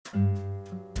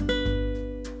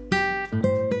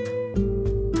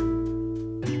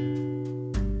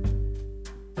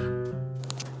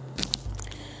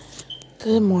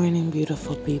Good morning,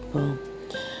 beautiful people.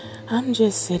 I'm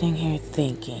just sitting here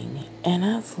thinking, and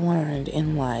I've learned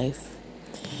in life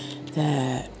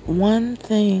that one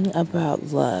thing about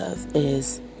love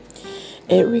is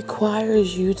it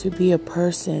requires you to be a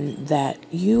person that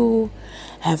you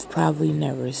have probably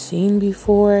never seen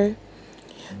before,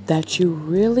 that you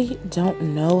really don't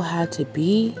know how to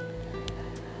be,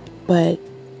 but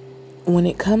when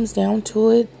it comes down to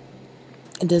it,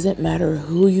 it doesn't matter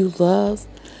who you love.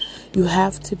 You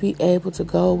have to be able to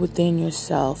go within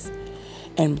yourself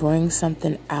and bring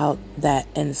something out that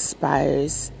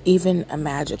inspires even a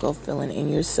magical feeling in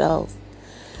yourself.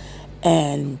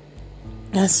 And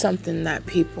that's something that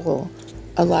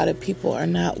a lot of people are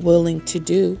not willing to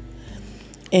do.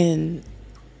 And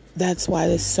that's why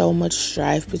there's so much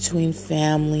strife between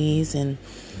families and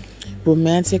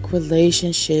romantic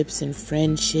relationships and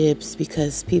friendships,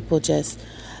 because people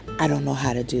I don't know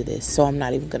how to do this, so I'm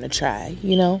not even going to try,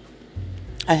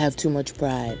 I have too much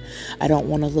pride. I don't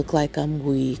want to look like I'm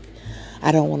weak.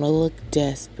 I don't want to look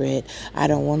desperate. I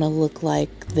don't want to look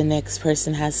like the next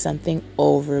person has something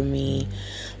over me.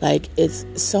 Like, it's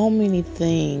so many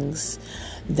things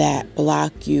that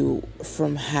block you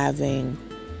from having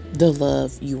the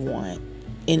love you want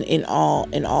in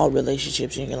all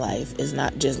relationships in your life. It's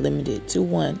not just limited to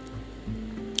one.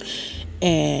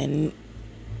 And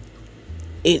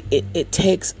it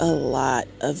takes a lot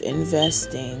of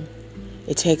investing.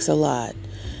 It takes a lot,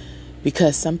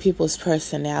 because some people's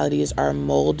personalities are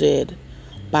molded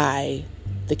by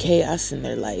the chaos in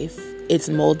their life. It's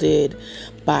molded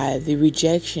by the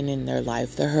rejection in their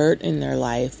life, the hurt in their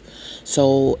life.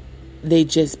 So they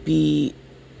just be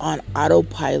on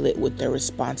autopilot with their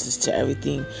responses to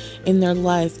everything in their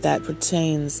life that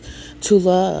pertains to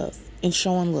love and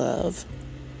showing love.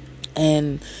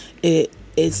 And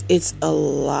it's a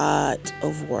lot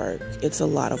of work. It's a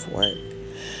lot of work.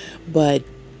 But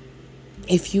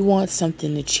if you want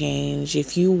something to change,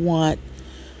 if you want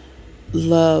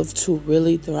love to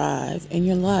really thrive in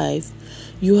your life,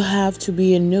 you have to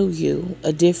be a new you,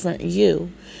 a different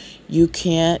you. You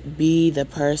can't be the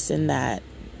person that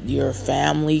your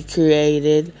family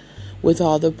created with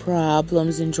all the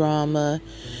problems and drama.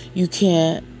 You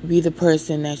can't be the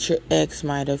person that your ex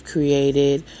might have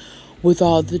created with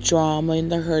all the drama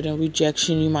and the hurt and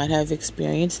rejection you might have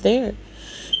experienced there.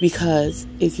 Because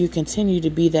if you continue to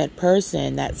be that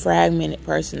person, that fragmented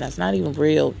person that's not even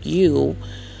real you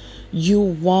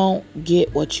won't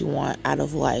get what you want out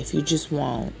of life. You just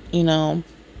won't,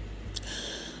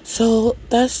 So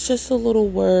that's just a little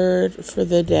word for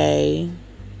the day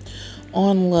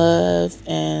on love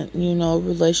and,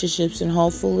 relationships. And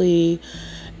hopefully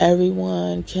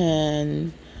everyone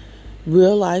can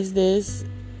realize this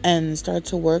and start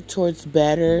to work towards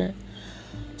better.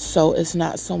 So it's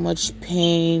not so much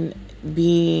pain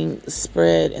being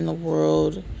spread in the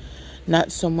world,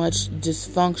 not so much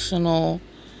dysfunctional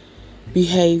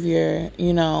behavior,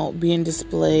 being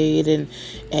displayed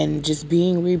and just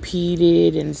being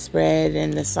repeated and spread,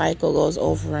 and the cycle goes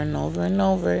over and over and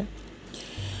over.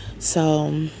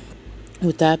 So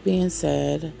with that being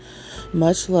said,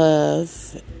 much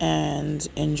love and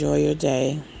enjoy your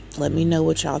day. Let me know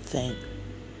what y'all think.